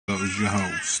Brothers, your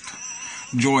host.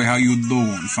 Joy, how you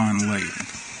doing, fine lady?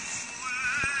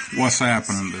 What's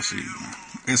happening this evening?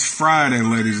 It's Friday,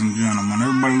 ladies and gentlemen.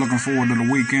 Everybody looking forward to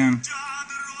the weekend?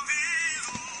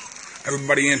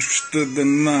 Everybody interested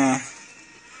in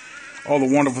all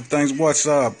the wonderful things? What's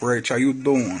up, Rach? How you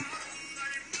doing?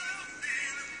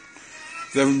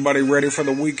 Is everybody ready for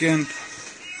the weekend?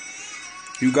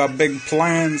 You got big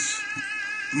plans?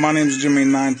 My name's Jimmy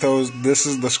Nine Toes. This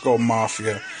is the Scope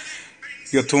Mafia.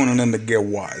 You're tuning in to Get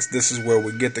Wise. This is where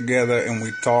we get together and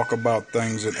we talk about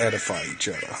things that edify each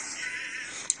other.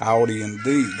 Howdy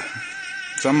indeed.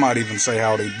 Some might even say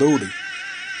howdy doody.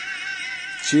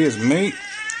 Cheers, me.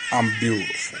 I'm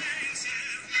beautiful.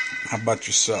 How about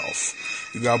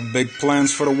yourself? You got big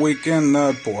plans for the weekend?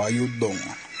 Nerdpool, how you doing?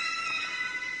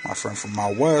 My friend from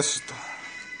out west.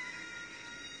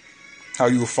 How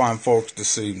you fine folks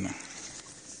this evening?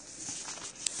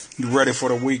 You ready for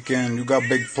the weekend? You got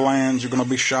big plans? You're going to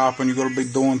be shopping? You're going to be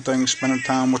doing things, spending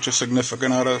time with your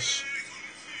significant others?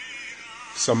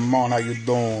 Simone, how you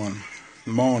doing?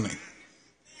 Morning.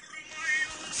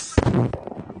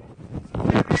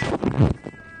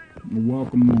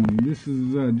 Welcome, morning. This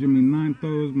is Jimmy Nine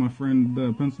Toes. My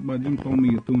friend Pencil by Jim told me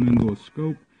you tune into a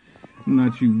scope. And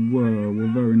that you were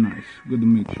very nice. Good to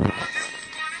meet you.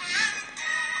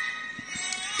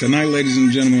 Tonight, ladies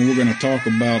and gentlemen, we're going to talk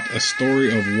about a story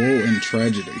of woe and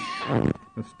tragedy.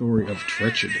 A story of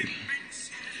treachery.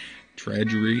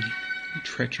 Tragedy,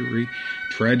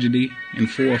 and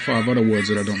 4 or 5 other words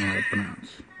that I don't know how to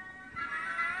pronounce.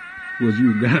 Was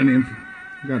you got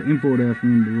info there for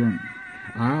me to run?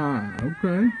 Ah,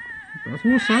 okay. That's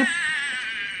what's up.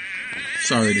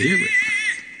 Sorry to hear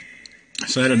it.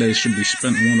 Saturdays should be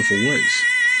spent in wonderful ways.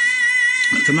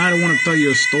 Tonight I want to tell you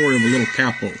a story of a little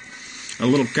capo. A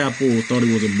little capo who thought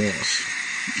he was a boss.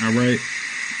 Alright?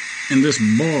 And this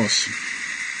boss,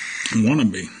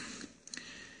 wannabe,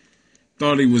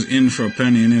 thought he was in for a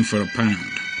penny and in for the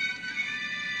pound.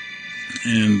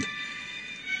 And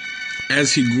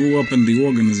as he grew up in the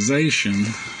organization,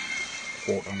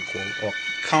 quote unquote, or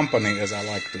company as I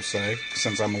like to say,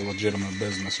 since I'm a legitimate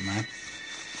businessman,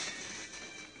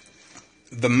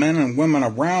 the men and women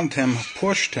around him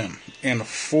pushed him and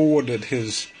forwarded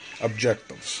his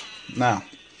objectives. Now,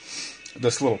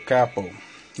 this little capo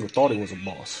who thought he was a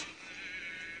boss,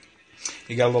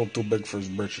 he got a little too big for his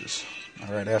britches.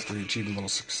 Alright, after he achieved a little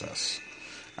success.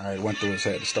 Alright, it went through his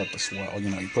head to start to swell.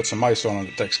 You know, you put some ice on it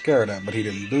that takes care of that, but he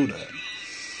didn't do that.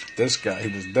 This guy,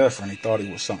 he was different. He thought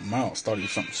he was something else, thought he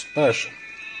was something special.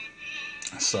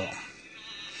 So,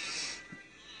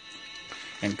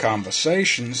 in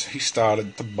conversations, he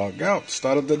started to bug out,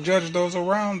 started to judge those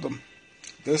around him.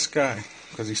 This guy,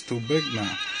 because he's too big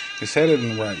now. His head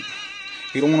isn't right.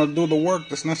 He don't want to do the work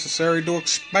that's necessary to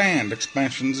expand.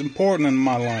 Expansion is important in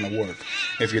my line of work.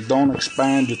 If you don't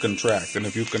expand, you contract. And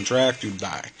if you contract, you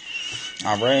die.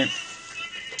 Alright?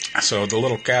 So the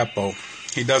little capo,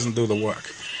 he doesn't do the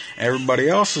work. Everybody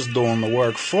else is doing the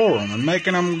work for him and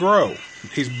making him grow.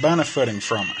 He's benefiting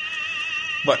from it.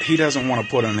 But he doesn't want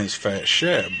to put in his fair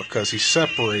share because he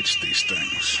separates these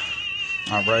things.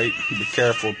 Alright? Be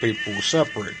careful of people who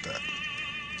separate that.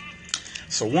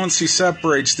 So once he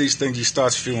separates these things, he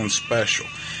starts feeling special.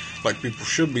 Like people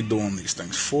should be doing these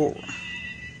things for him.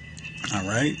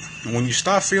 Alright? And when you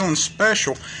start feeling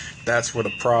special, that's where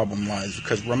the problem lies.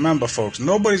 Because remember, folks,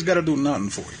 nobody's got to do nothing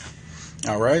for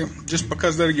you. Alright? Just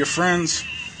because they're your friends,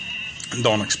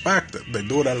 don't expect it. They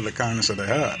do it out of the kindness of their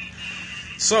heart.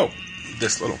 So,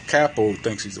 this little capo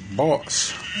thinks he's a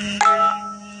boss.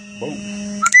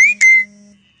 Boom.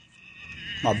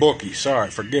 My bookie,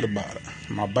 sorry, forget about it.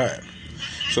 My bad.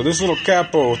 So this little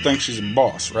capo thinks he's a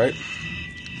boss, right?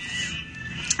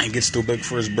 He gets too big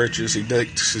for his britches. He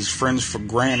takes his friends for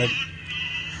granted.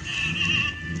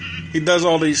 He does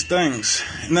all these things.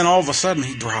 And then all of a sudden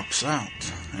he drops out.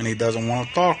 And he doesn't want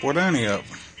to talk with any of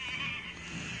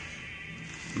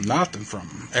them. Nothing from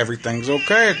him. Everything's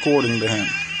okay according to him.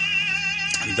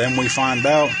 And then we find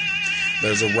out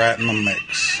there's a rat in the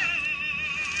mix.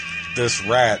 This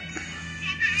rat,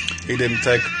 he didn't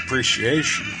take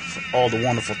appreciation for all the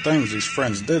wonderful things these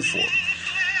friends did for him.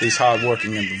 These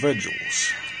hard-working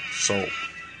individuals. So,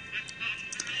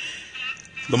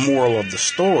 the moral of the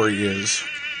story is,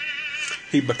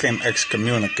 he became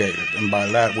excommunicated. And by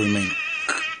that we mean,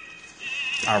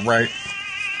 alright?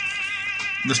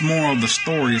 This moral of the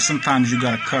story is sometimes you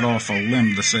gotta cut off a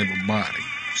limb to save a body.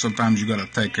 Sometimes you gotta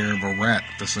take care of a rat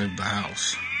to save the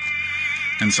house.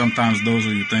 And sometimes those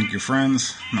who you think you're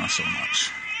friends, not so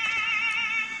much.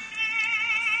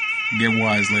 Get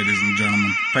wise, ladies and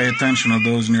gentlemen. Pay attention to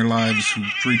those in your lives who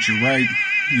treat you right.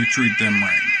 You treat them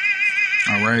right.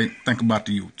 Alright? Think about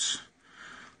the youths.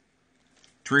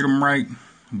 Treat them right.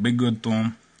 Be good to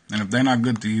them. And if they're not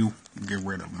good to you, get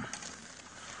rid of them.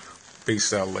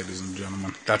 Peace out, ladies and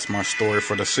gentlemen. That's my story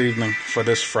for this evening, for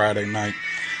this Friday night.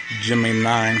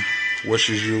 Jimmy9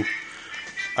 wishes you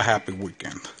a happy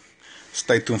weekend.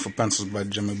 Stay tuned for Pencils by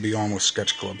Jimmy. Be on with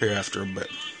Sketch Club here after a bit.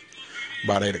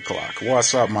 About 8 o'clock.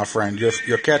 What's up, my friend?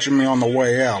 You're catching me on the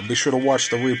way out. Be sure to watch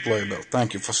the replay, though.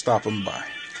 Thank you for stopping by.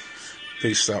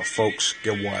 Peace out, folks.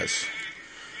 Get wise.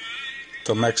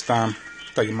 Till next time,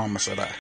 tell your mama said I.